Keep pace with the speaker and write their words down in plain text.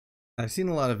I've seen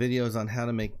a lot of videos on how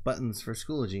to make buttons for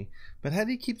Schoology, but how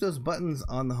do you keep those buttons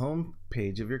on the home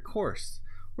page of your course?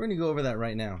 We're going to go over that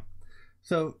right now.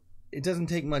 So it doesn't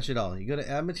take much at all. You go to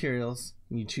Add Materials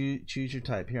and you choose your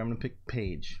type. Here I'm going to pick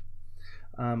Page.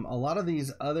 A lot of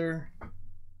these other,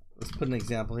 let's put an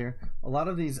example here. A lot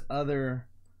of these other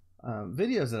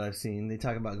videos that I've seen, they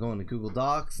talk about going to Google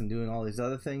Docs and doing all these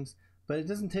other things, but it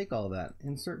doesn't take all that.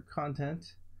 Insert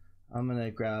content. I'm going to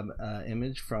grab an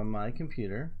image from my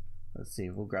computer. Let's see,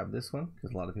 we'll grab this one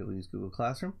because a lot of people use Google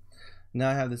Classroom. Now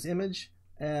I have this image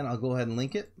and I'll go ahead and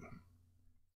link it.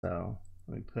 So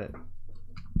let me put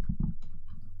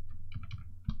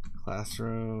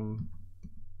classroom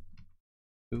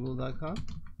google.com.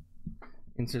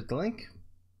 Insert the link.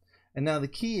 And now the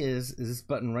key is this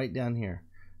button right down here.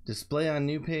 Display on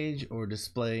new page or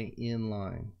display in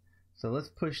line. So let's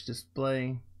push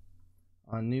display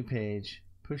on new page,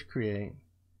 push create,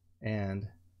 and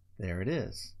there it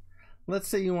is. Let's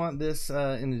say you want this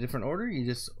in a different order. You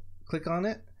just click on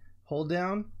it, hold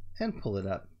down, and pull it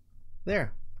up.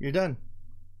 There, you're done.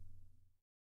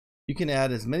 You can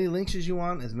add as many links as you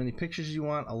want, as many pictures as you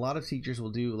want. A lot of teachers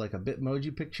will do like a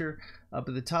Bitmoji picture up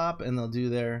at the top, and they'll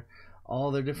do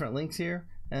all their different links here.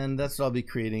 And that's what I'll be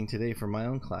creating today for my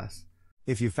own class.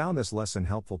 If you found this lesson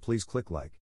helpful, please click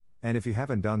like. And if you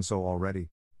haven't done so already,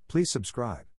 please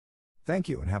subscribe. Thank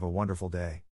you and have a wonderful day.